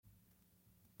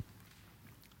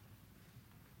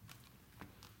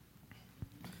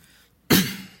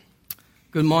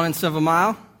Good morning, 7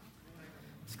 Mile.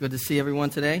 It's good to see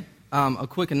everyone today. A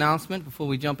quick announcement before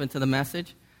we jump into the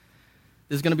message.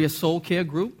 There's going to be a soul care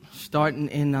group starting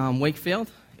in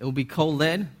Wakefield. It will be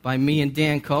co-led by me and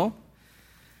Dan Coe.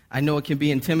 I know it can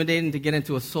be intimidating to get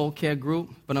into a soul care group,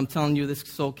 but I'm telling you, this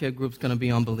soul care group is going to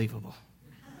be unbelievable.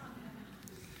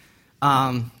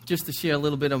 Just to share a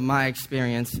little bit of my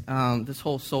experience, this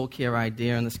whole soul care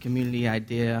idea and this community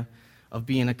idea of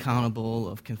being accountable,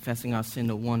 of confessing our sin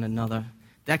to one another,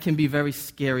 that can be very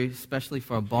scary, especially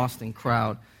for a Boston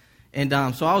crowd. And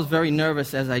so I was very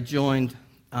nervous as I joined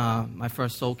my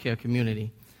first soul care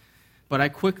community. But I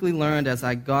quickly learned as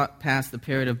I got past the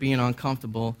period of being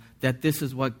uncomfortable that this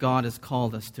is what God has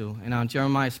called us to. And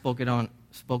Jeremiah spoke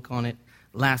on it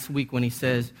last week when he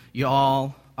says, you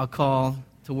all are called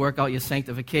to work out your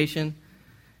sanctification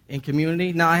in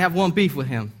community. Now, I have one beef with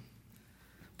him.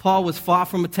 Paul was far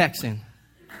from a Texan.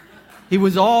 He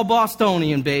was all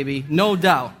Bostonian, baby, no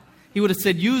doubt. He would have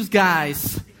said, you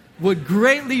guys would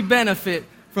greatly benefit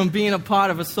from being a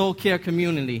part of a soul care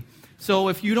community. So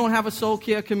if you don't have a soul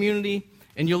care community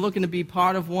and you're looking to be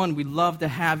part of one, we'd love to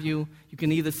have you. You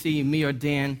can either see me or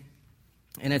Dan,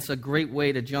 and it's a great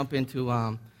way to jump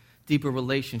into deeper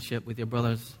relationship with your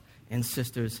brothers and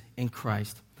sisters in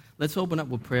Christ. Let's open up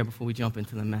with prayer before we jump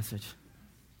into the message.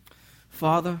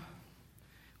 Father,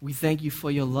 we thank you for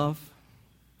your love.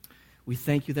 We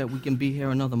thank you that we can be here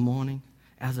another morning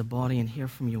as a body and hear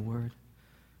from your word.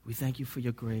 We thank you for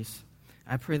your grace.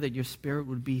 I pray that your Spirit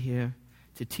would be here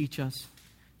to teach us,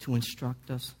 to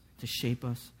instruct us, to shape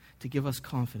us, to give us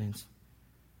confidence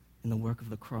in the work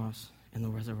of the cross and the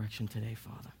resurrection today,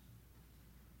 Father.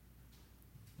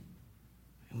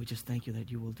 And we just thank you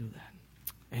that you will do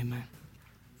that. Amen.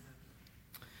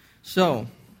 So,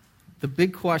 the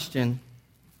big question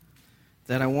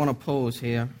that I want to pose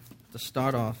here to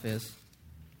start off is,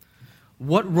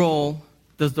 what role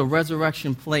does the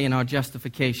resurrection play in our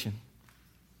justification?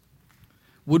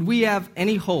 Would we have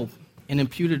any hope in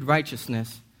imputed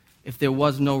righteousness if there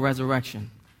was no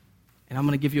resurrection? And I'm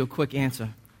going to give you a quick answer.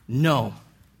 No.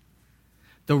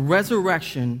 The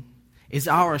resurrection is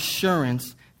our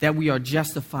assurance that we are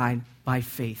justified by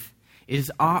faith. It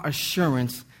is our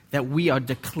assurance that we are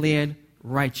declared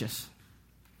righteous.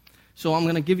 So I'm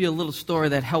going to give you a little story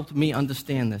that helped me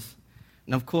understand this.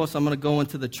 And of course, I'm going to go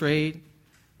into the trade,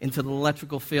 into the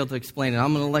electrical field to explain it.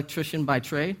 I'm an electrician by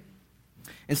trade.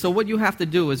 And so what you have to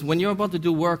do is when you're about to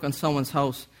do work on someone's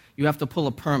house, you have to pull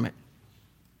a permit.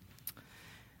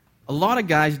 A lot of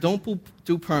guys don't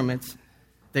do permits,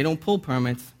 they don't pull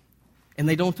permits, and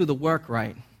they don't do the work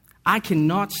right. I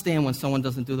cannot stand when someone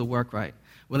doesn't do the work right.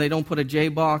 When they don't put a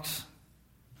J-box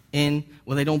in,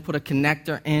 when they don't put a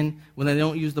connector in, when they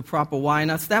don't use the proper wire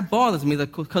nuts. That bothers me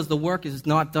because the work is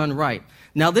not done right.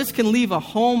 Now, this can leave a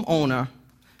homeowner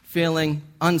feeling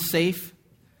unsafe.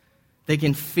 They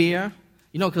can fear,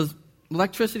 because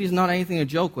electricity is not anything to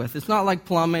joke with. It's not like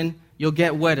plumbing. You'll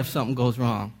get wet if something goes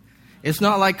wrong. It's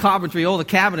not like carpentry. The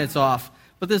cabinet's off,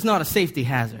 but there's not a safety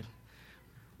hazard.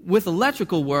 With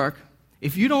electrical work,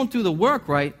 if you don't do the work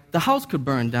right, the house could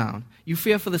burn down. You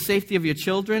fear for the safety of your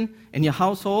children and your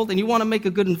household, and you want to make a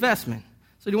good investment.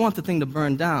 So you want the thing to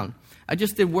burn down. I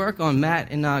just did work on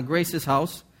Matt and Grace's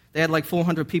house. They had like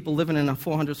 400 people living in a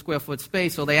 400-square-foot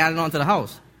space, so they added on to the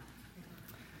house.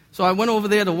 So I went over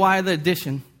there to wire the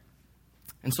addition,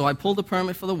 and so I pulled a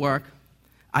permit for the work.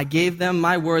 I gave them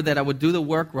my word that I would do the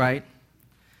work right.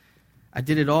 I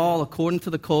did it all according to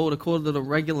the code, according to the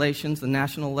regulations, the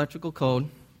National Electrical Code.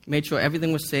 Made sure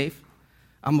everything was safe.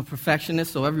 I'm a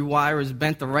perfectionist, so every wire is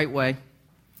bent the right way.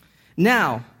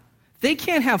 Now, they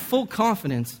can't have full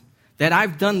confidence that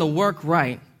I've done the work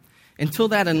right until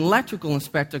that electrical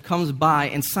inspector comes by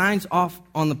and signs off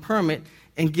on the permit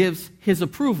and gives his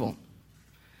approval.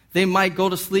 They might go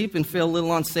to sleep and feel a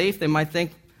little unsafe. They might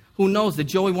think, who knows, did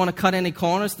Joey want to cut any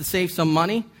corners to save some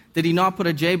money? Did he not put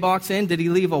a J-box in? Did he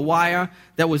leave a wire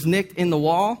that was nicked in the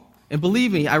wall? And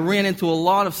believe me, I ran into a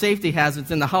lot of safety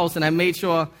hazards in the house, and I made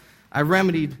sure I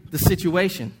remedied the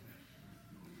situation.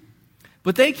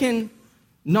 But they can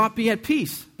not be at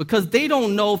peace because they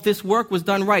don't know if this work was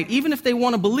done right. Even if they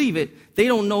want to believe it, they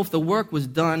don't know if the work was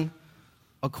done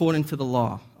according to the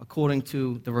law, according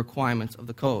to the requirements of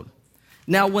the code.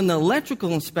 Now, when the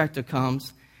electrical inspector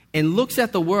comes and looks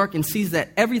at the work and sees that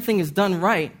everything is done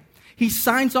right, he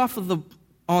signs off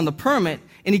on the permit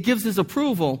and he gives his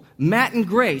approval. Matt and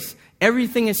Grace,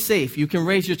 everything is safe. You can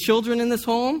raise your children in this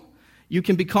home. You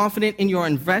can be confident in your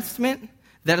investment,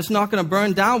 that it's not going to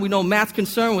burn down. We know Matt's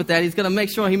concerned with that. He's going to make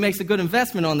sure he makes a good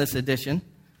investment on this addition.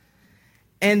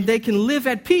 And they can live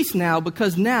at peace now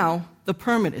because now the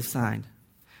permit is signed.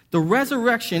 The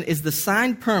resurrection is the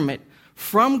signed permit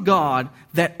from God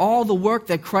that all the work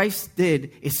that Christ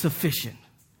did is sufficient,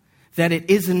 that it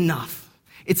is enough.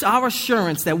 It's our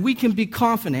assurance that we can be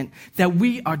confident that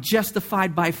we are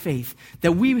justified by faith,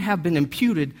 that we have been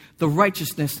imputed the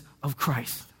righteousness of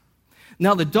Christ.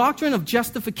 Now, the doctrine of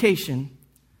justification,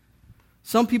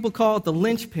 some people call it the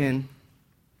linchpin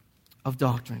of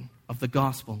doctrine, of the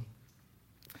gospel.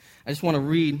 I just want to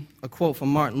read a quote from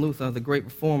Martin Luther, the great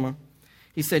reformer.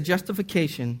 He said,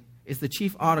 "Justification is the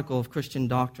chief article of Christian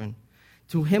doctrine.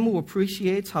 To him who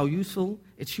appreciates how useful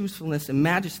its usefulness and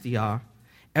majesty are,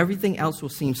 everything else will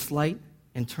seem slight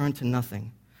and turn to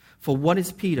nothing. For what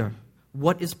is Peter?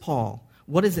 What is Paul?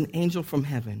 What is an angel from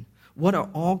heaven? What are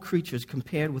all creatures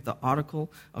compared with the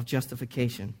article of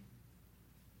justification?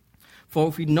 For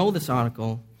if we know this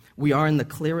article, we are in the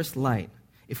clearest light.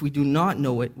 If we do not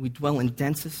know it, we dwell in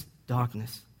densest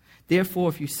darkness. Therefore,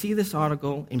 if you see this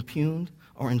article impugned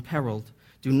or imperiled,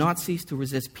 do not cease to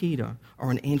resist Peter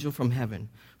or an angel from heaven,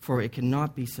 for it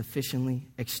cannot be sufficiently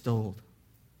extolled."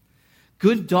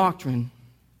 Good doctrine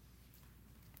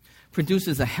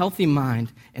produces a healthy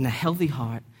mind and a healthy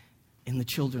heart in the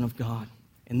children of God,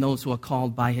 in those who are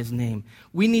called by his name.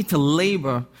 We need to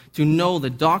labor to know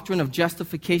the doctrine of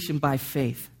justification by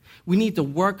faith. We need to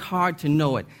work hard to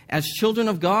know it. As children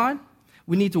of God,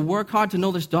 we need to work hard to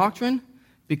know this doctrine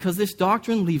because this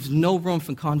doctrine leaves no room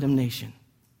for condemnation.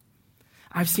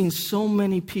 I've seen so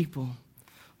many people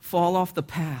fall off the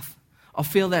path or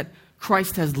feel that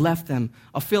Christ has left them,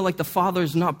 or feel like the Father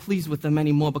is not pleased with them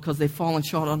anymore because they've fallen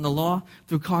short on the law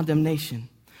through condemnation.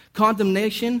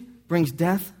 Condemnation brings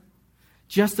death.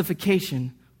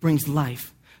 Justification brings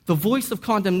life. The voice of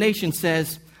condemnation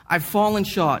says, I've fallen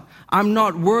short. I'm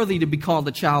not worthy to be called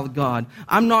a child of God.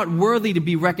 I'm not worthy to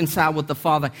be reconciled with the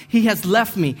Father. He has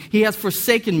left me. He has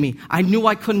forsaken me. I knew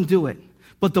I couldn't do it.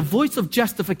 But the voice of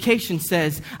justification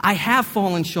says, I have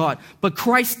fallen short, but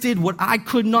Christ did what I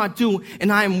could not do,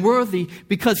 and I am worthy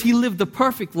because he lived the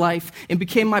perfect life and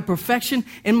became my perfection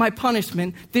and my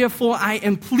punishment. Therefore, I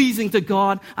am pleasing to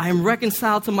God. I am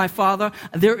reconciled to my Father.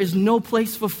 There is no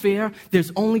place for fear.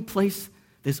 There's only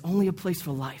a place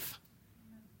for life.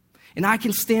 And I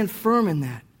can stand firm in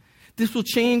that. This will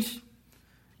change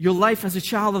your life as a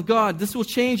child of God. This will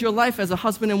change your life as a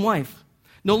husband and wife.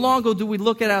 No longer do we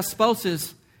look at our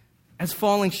spouses as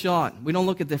falling short. We don't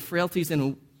look at their frailties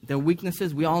and their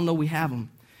weaknesses. We all know we have them.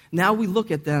 Now we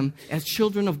look at them as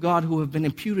children of God who have been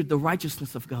imputed the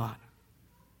righteousness of God.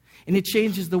 And it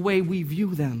changes the way we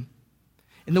view them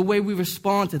and the way we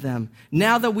respond to them.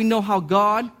 Now that we know how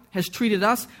God has treated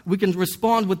us, we can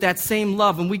respond with that same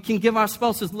love. And we can give our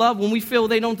spouses love when we feel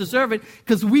they don't deserve it,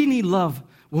 because we need love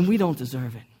when we don't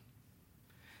deserve it.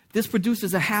 This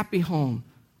produces a happy home.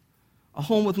 A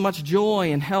home with much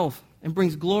joy and health, and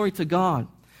brings glory to God.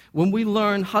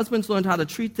 When husbands learn how to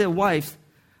treat their wives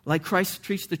like Christ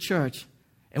treats the church,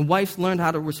 and wives learn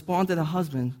how to respond to their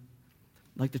husband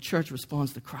like the church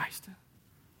responds to Christ.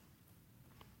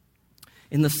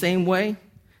 In the same way,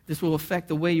 this will affect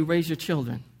the way you raise your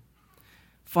children.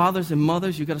 Fathers and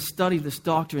mothers, you've got to study this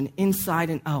doctrine inside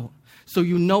and out, so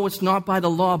you know it's not by the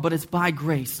law, but it's by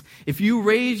grace. If you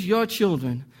raise your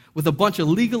children with a bunch of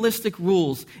legalistic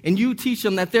rules, and you teach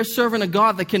them that they're serving a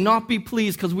God that cannot be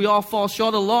pleased because we all fall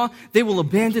short of the law, they will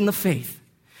abandon the faith.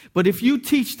 But if you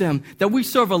teach them that we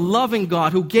serve a loving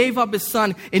God who gave up his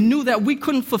son and knew that we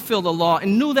couldn't fulfill the law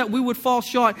and knew that we would fall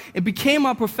short and became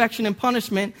our perfection and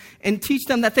punishment, and teach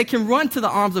them that they can run to the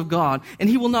arms of God and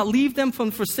he will not leave them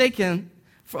from forsake them,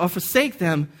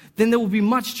 then there will be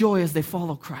much joy as they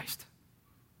follow Christ.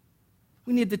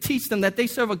 We need to teach them that they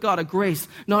serve a God of grace,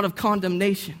 not of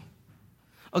condemnation.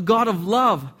 A God of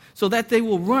love, so that they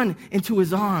will run into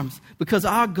his arms, because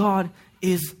our God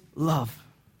is love.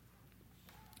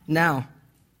 Now,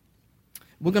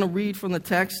 we're going to read from the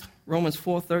text, Romans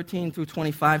 4:13 through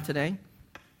 25 today.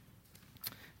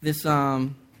 This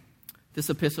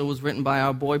epistle was written by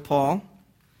our boy Paul.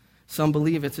 Some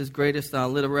believe it's his greatest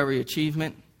literary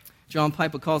achievement. John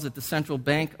Piper calls it the central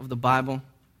bank of the Bible.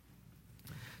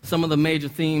 Some of the major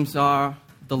themes are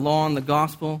the law and the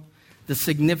gospel, the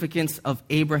significance of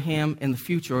Abraham and the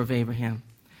future of Abraham.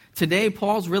 Today,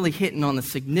 Paul's really hitting on the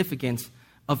significance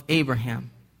of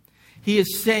Abraham. He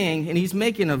is saying, and he's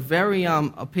making a very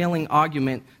appealing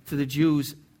argument to the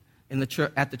Jews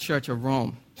at the church of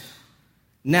Rome.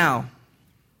 Now,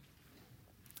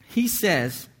 he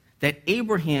says that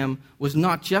Abraham was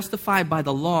not justified by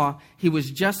the law, he was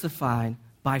justified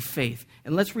by faith.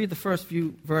 And let's read the first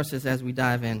few verses as we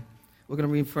dive in. We're going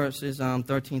to read verses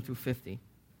 13 through 50.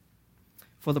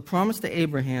 For the promise to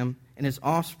Abraham and his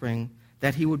offspring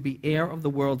that he would be heir of the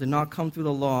world did not come through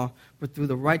the law, but through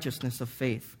the righteousness of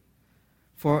faith.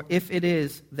 For if it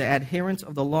is the adherents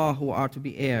of the law who are to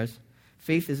be heirs,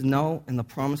 faith is null and the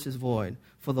promise is void.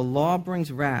 For the law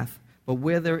brings wrath, but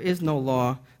where there is no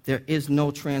law, there is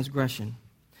no transgression.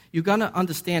 You've got to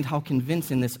understand how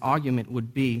convincing this argument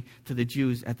would be to the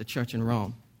Jews at the church in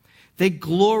Rome. They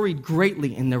gloried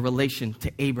greatly in their relation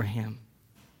to Abraham.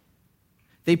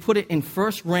 They put it in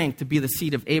first rank to be the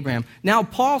seed of Abraham. Now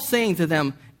Paul's saying to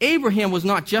them, Abraham was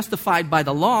not justified by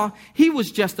the law, he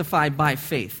was justified by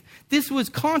faith. This was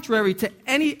contrary to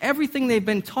everything they've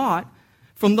been taught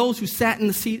from those who sat in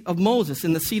the seat of Moses,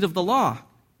 in the seat of the law.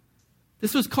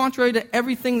 This was contrary to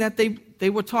everything that they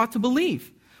were taught to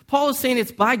believe. Paul is saying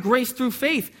it's by grace through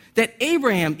faith that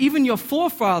Abraham, even your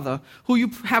forefather, who you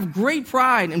have great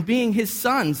pride in being his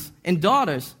sons and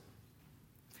daughters,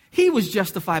 he was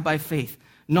justified by faith,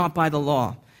 not by the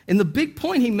law. And the big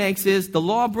point he makes is the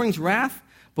law brings wrath,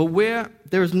 but where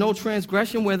there is no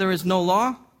transgression, where there is no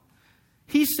law,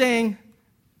 he's saying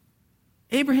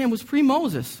Abraham was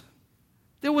pre-Moses.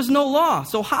 There was no law.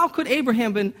 So how could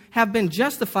Abraham have been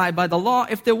justified by the law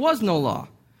if there was no law?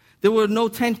 There were no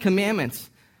 10 commandments.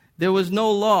 There was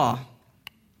no law.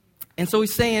 And so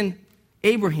he's saying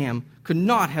Abraham could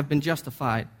not have been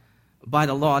justified by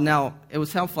the law. Now, it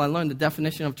was helpful. I learned the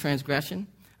definition of transgression.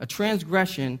 A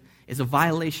transgression is a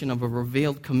violation of a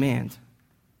revealed command.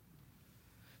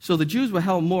 So the Jews were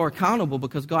held more accountable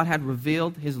because God had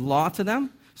revealed his law to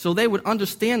them, so they would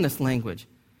understand this language.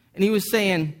 And he was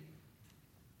saying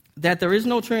that there is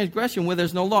no transgression where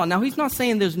there's no law. Now, he's not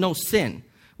saying there's no sin.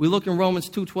 We look in Romans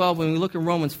 2:12 and we look in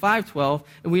Romans 5:12,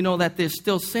 and we know that there's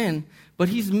still sin. But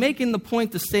he's making the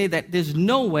point to say that there's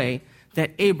no way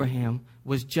that Abraham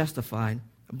was justified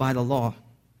by the law,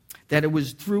 that it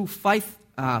was through faith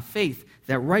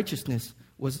that righteousness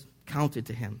was counted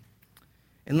to him.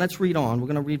 And let's read on. We're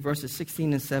going to read verses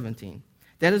 16 and 17.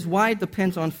 That is why it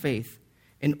depends on faith,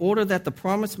 in order that the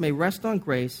promise may rest on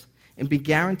grace and be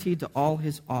guaranteed to all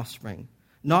his offspring,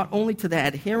 not only to the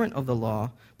adherent of the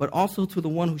law, but also to the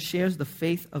one who shares the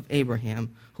faith of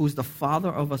Abraham, who is the father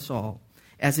of us all.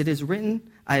 As it is written,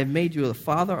 I have made you the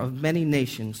father of many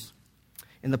nations,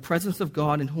 in the presence of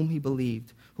God in whom he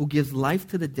believed, who gives life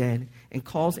to the dead and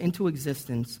calls into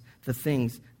existence the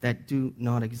things that do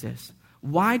not exist.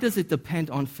 Why does it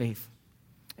depend on faith?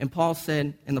 And Paul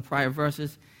said in the prior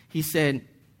verses, he said,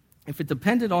 if it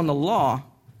depended on the law,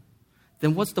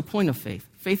 then what's the point of faith?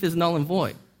 Faith is null and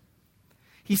void.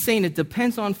 He's saying it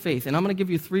depends on faith. And I'm going to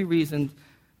give you 3 reasons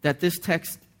that this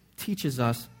text teaches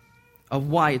us of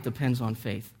why it depends on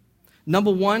faith.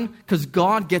 Number 1, because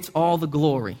God gets all the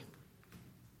glory.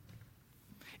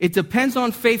 It depends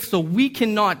on faith, so we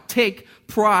cannot take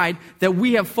pride that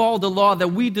we have followed the law, that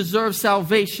we deserve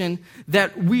salvation,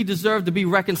 that we deserve to be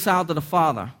reconciled to the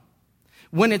Father.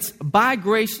 When it's by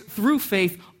grace through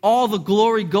faith, all the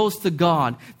glory goes to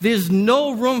God. There's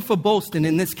no room for boasting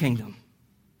in this kingdom.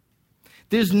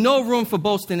 There's no room for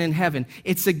boasting in heaven.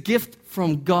 It's a gift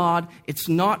from God. It's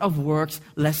not of works,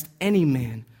 lest any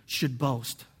man should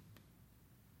boast.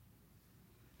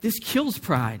 This kills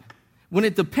pride. When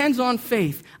it depends on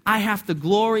faith, I have to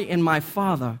glory in my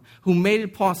Father who made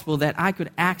it possible that I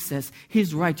could access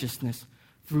his righteousness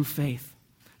through faith.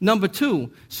 Number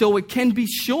 2, so it can be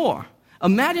sure.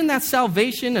 Imagine that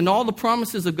salvation and all the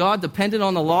promises of God depended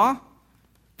on the law.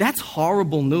 That's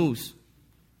horrible news.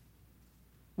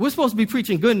 We're supposed to be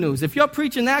preaching good news. If you're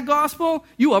preaching that gospel,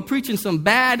 you are preaching some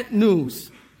bad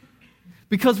news.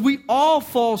 Because we all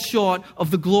fall short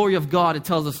of the glory of God, it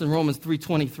tells us in Romans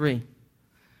 3:23.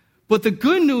 But the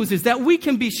good news is that we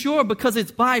can be sure because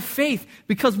it's by faith,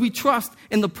 because we trust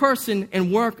in the person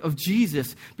and work of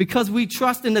Jesus, because we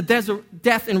trust in the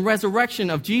death and resurrection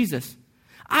of Jesus.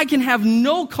 I can have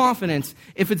no confidence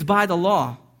if it's by the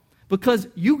law, because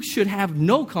you should have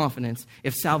no confidence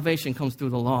if salvation comes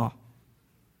through the law,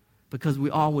 because we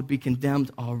all would be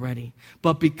condemned already.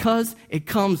 But because it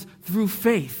comes through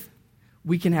faith,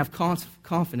 we can have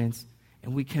confidence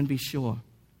and we can be sure.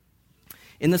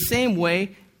 In the same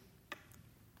way,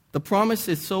 the promise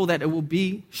is so that it will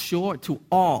be sure to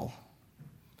all.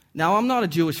 Now, I'm not a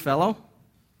Jewish fellow.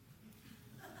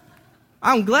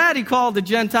 I'm glad he called the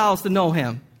Gentiles to know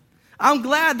him. I'm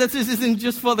glad that this isn't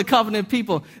just for the covenant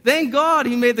people. Thank God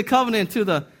he made the covenant to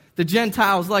the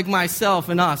Gentiles like myself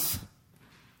and us.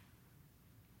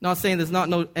 Not saying there's not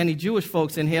any Jewish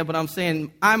folks in here, but I'm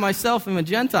saying I myself am a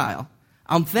Gentile.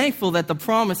 I'm thankful that the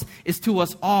promise is to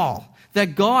us all.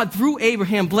 That God, through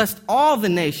Abraham, blessed all the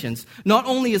nations, not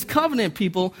only his covenant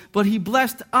people, but he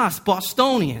blessed us,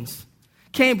 Bostonians,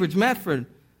 Cambridge, Medford,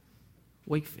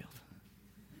 Wakefield.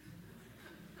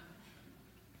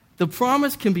 The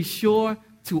promise can be sure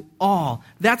to all.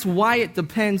 That's why it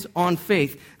depends on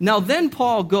faith. Now then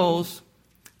Paul goes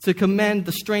to commend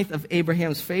the strength of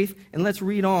Abraham's faith, and let's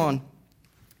read on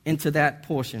into that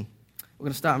portion. We're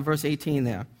going to start in verse 18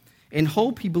 there. In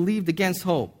hope he believed against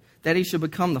hope, that he should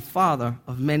become the father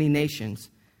of many nations.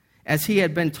 As he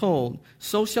had been told,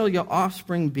 so shall your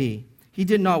offspring be. He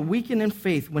did not weaken in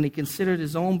faith when he considered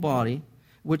his own body,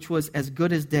 which was as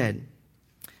good as dead,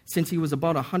 since he was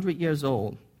about 100 years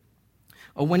old,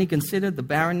 or when he considered the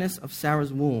barrenness of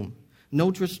Sarah's womb.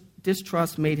 No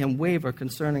distrust made him waver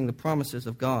concerning the promises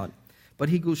of God, but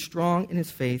he grew strong in his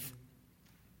faith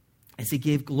as he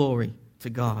gave glory to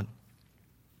God,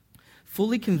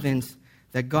 fully convinced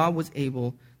that God was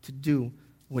able to do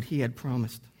what he had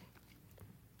promised.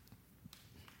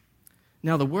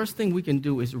 Now, the worst thing we can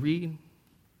do is read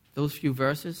those few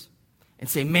verses and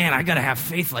say, man, I got to have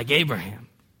faith like Abraham.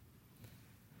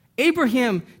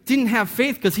 Abraham didn't have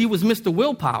faith because he was Mr.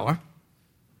 Willpower.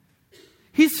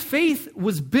 His faith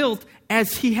was built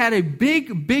as he had a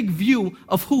big, big view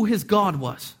of who his God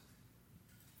was.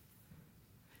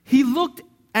 He looked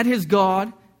at his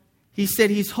God. He said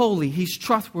he's holy, he's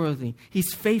trustworthy,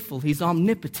 he's faithful, he's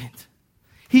omnipotent.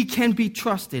 He can be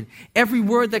trusted. Every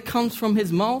word that comes from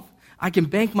his mouth, I can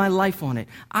bank my life on it.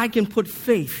 I can put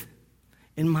faith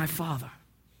in my Father.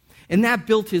 And that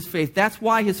built his faith. That's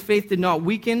why his faith did not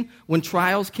weaken when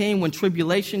trials came, when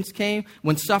tribulations came,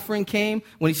 when suffering came,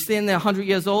 when he's standing there 100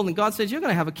 years old and God says, you're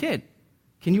going to have a kid.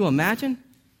 Can you imagine?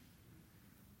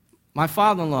 My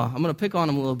father-in-law, I'm going to pick on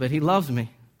him a little bit. He loves me.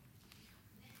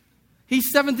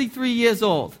 He's 73 years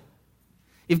old.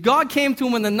 If God came to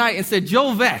him in the night and said,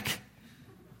 Joe Veck,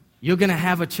 you're going to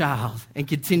have a child and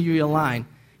continue your line,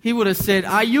 he would have said,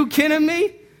 are you kidding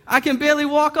me? I can barely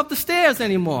walk up the stairs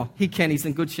anymore. He can. He's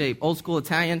in good shape. Old school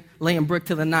Italian, laying brick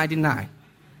to the 99.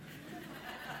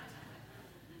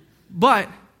 But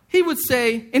he would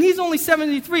say, and he's only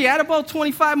 73, add about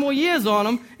 25 more years on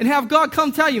him, and have God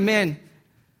come tell you, man,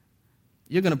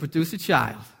 you're going to produce a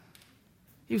child.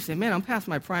 He would say, man, I'm past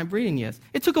my prime breeding years.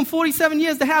 It took him 47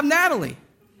 years to have Natalie.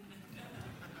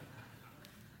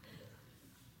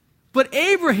 But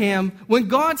Abraham, when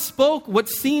God spoke what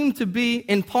seemed to be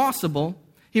impossible,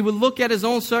 he would look at his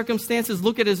own circumstances,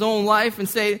 look at his own life, and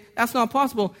say, that's not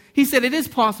possible. He said it is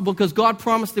possible because God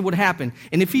promised it would happen.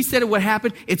 And if he said it would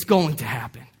happen, it's going to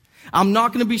happen. I'm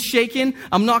not going to be shaken.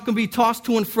 I'm not going to be tossed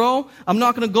to and fro. I'm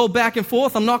not going to go back and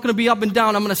forth. I'm not going to be up and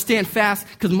down. I'm going to stand fast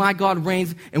because my God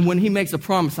reigns. And when he makes a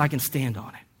promise, I can stand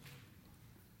on it.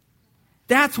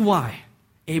 That's why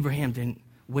Abraham didn't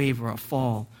waver or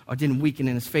fall or didn't weaken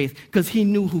in his faith, because he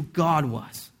knew who God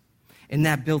was. And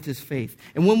that built his faith.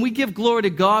 And when we give glory to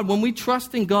God, when we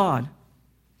trust in God,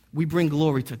 we bring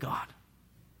glory to God.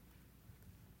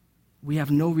 We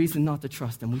have no reason not to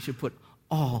trust him. We should put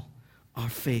all our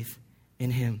faith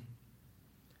in him.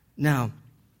 Now,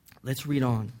 let's read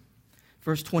on.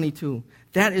 Verse 22.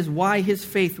 That is why his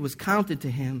faith was counted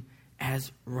to him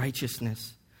as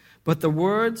righteousness. But the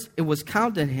words it was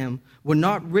counted to him were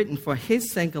not written for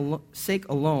his sake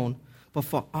alone, but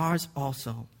for ours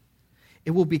also.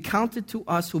 It will be counted to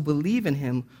us who believe in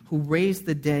him who raised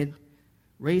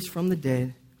from the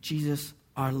dead, Jesus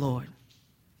our Lord.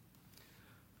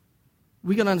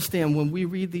 We got to understand when we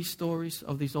read these stories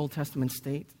of these Old Testament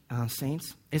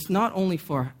saints, it's not only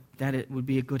for that it would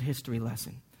be a good history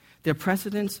lesson. They're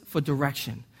precedents for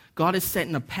direction. God is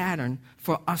setting a pattern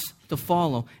for us to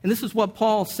follow. And this is what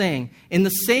Paul's saying. In the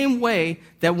same way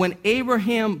that when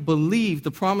Abraham believed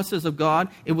the promises of God,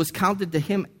 it was counted to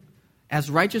him as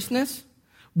righteousness.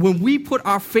 When we put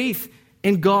our faith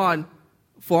in God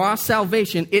for our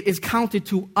salvation, it is counted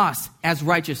to us as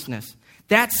righteousness.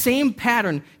 That same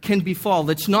pattern can be followed.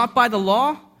 It's not by the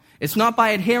law. It's not by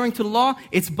adhering to the law.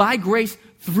 It's by grace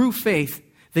through faith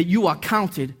that you are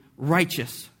counted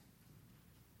righteous.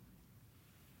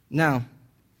 Now,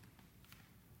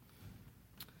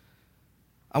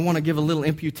 I want to give a little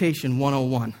imputation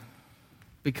 101.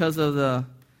 Because of the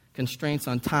constraints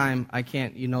on time, I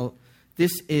can't,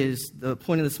 this is the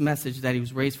point of this message, that he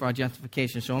was raised for our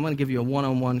justification. So I'm going to give you a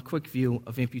 101 quick view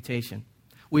of imputation.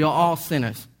 We are all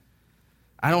sinners.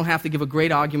 I don't have to give a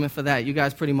great argument for that. You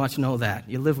guys pretty much know that.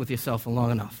 You live with yourself for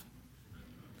long enough.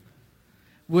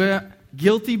 We're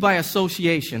guilty by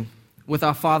association with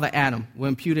our father Adam. We're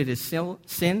imputed his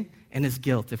sin and his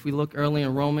guilt. If we look early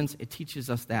in Romans, it teaches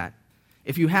us that.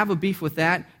 If you have a beef with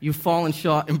that, you've fallen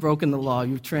short and broken the law.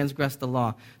 You've transgressed the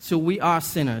law. So we are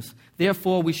sinners.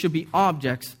 Therefore, we should be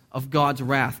objects of God's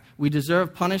wrath. We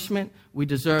deserve punishment. We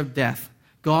deserve death.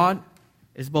 God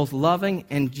is both loving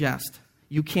and just.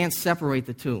 You can't separate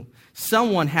the two.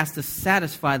 Someone has to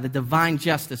satisfy the divine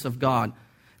justice of God.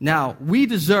 Now, we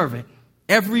deserve it.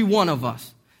 Every one of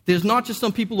us. There's not just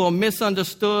some people who are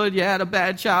misunderstood. You had a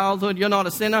bad childhood. You're not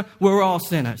a sinner. We're all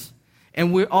sinners.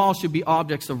 And we all should be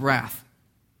objects of wrath.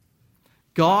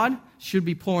 God should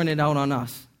be pouring it out on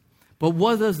us. But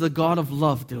what does the God of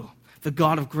love do? The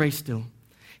God of grace do?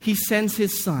 He sends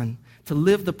his Son to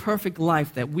live the perfect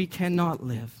life that we cannot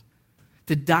live,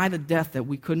 to die the death that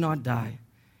we could not die,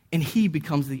 and he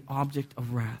becomes the object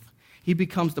of wrath. He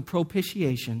becomes the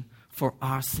propitiation for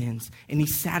our sins, and he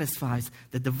satisfies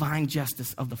the divine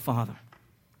justice of the Father.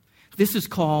 This is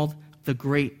called the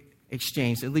Great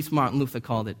Exchange. At least Martin Luther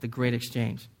called it the Great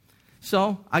Exchange.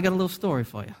 So, I got a little story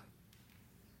for you.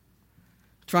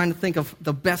 Trying to think of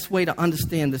the best way to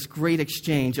understand this great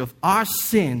exchange of our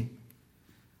sin,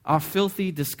 our filthy,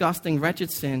 disgusting,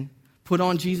 wretched sin, put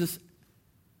on Jesus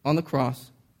on the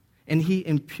cross, and he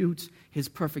imputes his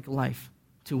perfect life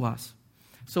to us.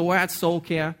 So we're at Soul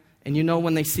Care, and you know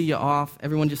when they see you off,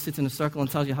 everyone just sits in a circle and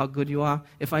tells you how good you are.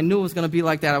 If I knew it was going to be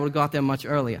like that, I would have got there much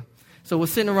earlier. So we're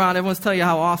sitting around, everyone's telling you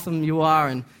how awesome you are,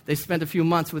 and they spent a few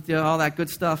months with you, all that good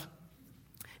stuff.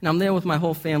 And I'm there with my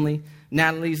whole family.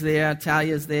 Natalie's there,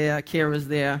 Talia's there, Kara's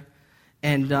there,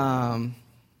 and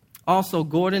also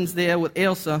Gordon's there with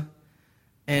Elsa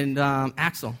and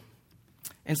Axel.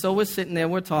 And so we're sitting there,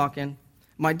 we're talking.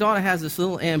 My daughter has this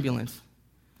little ambulance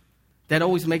that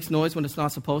always makes noise when it's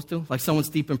not supposed to, like someone's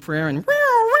deep in prayer, and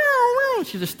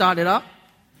she just started up.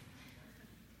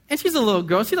 And she's a little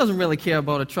girl. She doesn't really care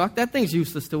about a truck. That thing's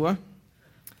useless to her.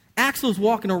 Axel's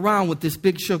walking around with this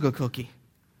big sugar cookie.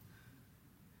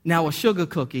 Now, a sugar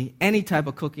cookie, any type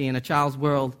of cookie in a child's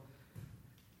world,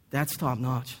 that's top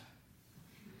notch.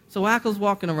 So Axel's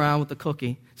walking around with the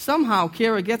cookie. Somehow,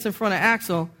 Kara gets in front of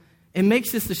Axel and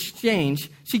makes this exchange.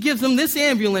 She gives him this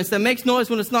ambulance that makes noise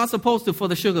when it's not supposed to for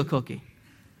the sugar cookie.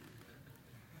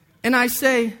 And I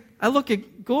look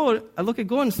at Gordon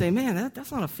and say, man,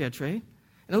 that's not a fair trade.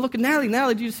 And I look at Natalie.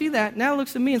 Natalie, do you see that? Natalie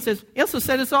looks at me and says, Elsa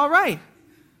said it's all right.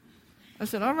 I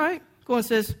said, all right. Gordon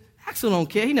says, Axel don't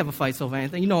care. He never fights over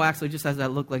anything. You know, Axel just has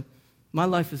that look like, my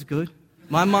life is good.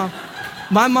 My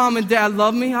mom and dad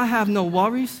love me. I have no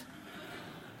worries.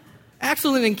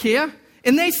 Axel didn't care.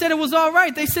 And they said it was all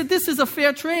right. They said, this is a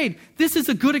fair trade. This is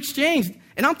a good exchange.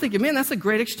 And I'm thinking, man, that's a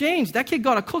great exchange. That kid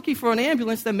got a cookie for an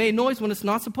ambulance that made noise when it's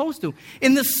not supposed to.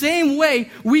 In the same way,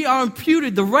 we are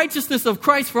imputed the righteousness of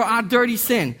Christ for our dirty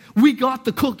sin. We got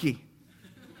the cookie.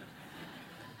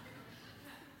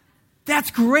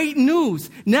 That's great news.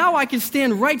 Now I can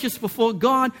stand righteous before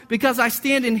God because I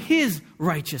stand in his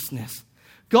righteousness.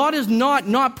 God is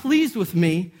not pleased with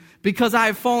me because I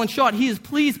have fallen short. He is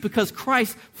pleased because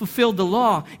Christ fulfilled the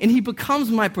law and he becomes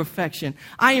my perfection.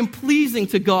 I am pleasing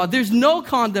to God. There's no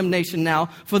condemnation now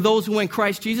for those who are in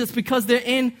Christ Jesus because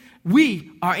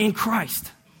we are in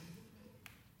Christ.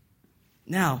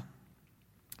 Now,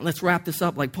 let's wrap this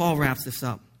up like Paul wraps this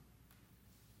up.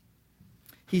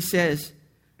 He says,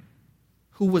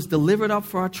 who was delivered up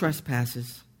for our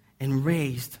trespasses and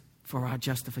raised for our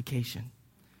justification.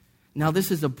 Now,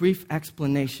 this is a brief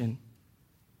explanation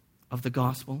of the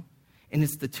gospel, and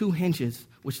it's the two hinges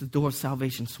which the door of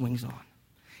salvation swings on.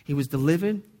 He was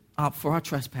delivered up for our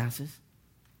trespasses.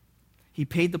 He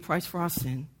paid the price for our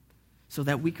sin so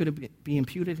that we could be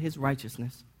imputed his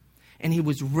righteousness. And he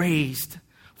was raised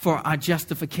for our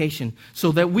justification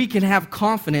so that we can have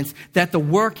confidence that the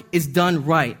work is done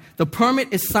right. The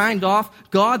permit is signed off.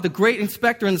 God, the great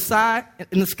inspector in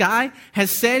the sky, has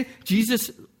said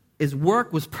Jesus'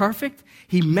 work was perfect.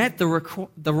 He met the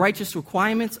righteous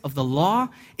requirements of the law.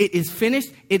 It is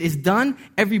finished. It is done.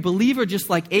 Every believer,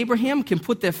 just like Abraham, can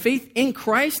put their faith in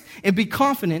Christ and be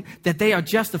confident that they are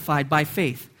justified by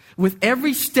faith. With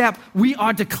every step, we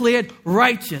are declared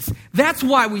righteous. That's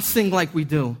why we sing like we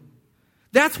do.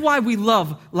 That's why we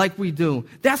love like we do.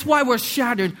 That's why we're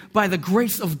shattered by the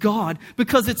grace of God,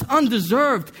 because it's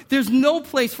undeserved. There's no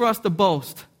place for us to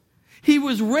boast. He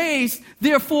was raised,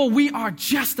 therefore we are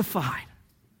justified.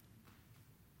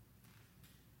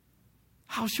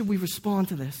 How should we respond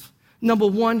to this? Number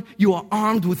one, you are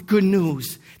armed with good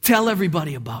news. Tell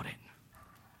everybody about it.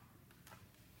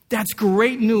 That's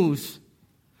great news.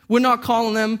 We're not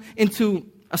calling them into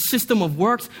a system of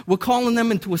works. We're calling them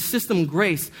into a system of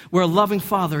grace where a loving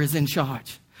Father is in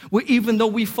charge. Where even though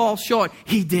we fall short,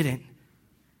 he didn't.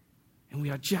 And we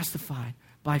are justified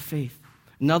by faith.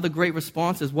 Another great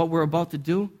response is what we're about to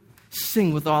do.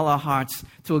 Sing with all our hearts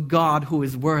to a God who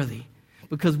is worthy.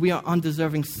 Because we are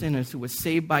undeserving sinners who were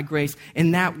saved by grace.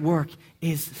 And that work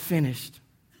is finished.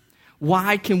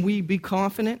 Why can we be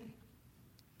confident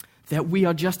that we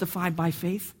are justified by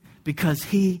faith? Because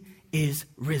he is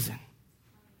risen.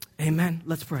 Amen.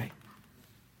 Let's pray.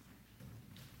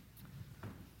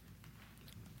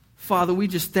 Father, we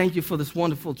just thank you for this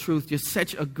wonderful truth. You're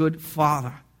such a good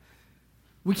Father.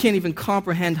 We can't even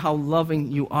comprehend how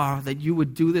loving you are, that you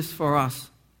would do this for us.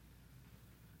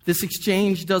 This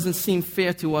exchange doesn't seem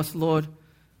fair to us, Lord,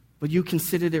 but you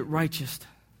considered it righteous.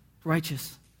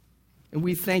 And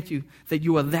we thank you that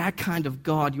you are that kind of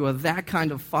God, you are that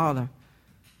kind of Father,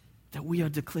 that we are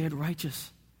declared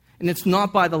righteous. And it's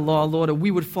not by the law, Lord, or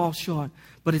we would fall short,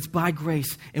 but it's by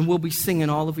grace, and we'll be singing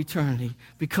all of eternity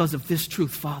because of this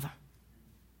truth, Father.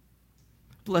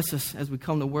 Bless us as we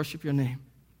come to worship your name.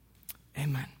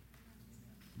 Amen.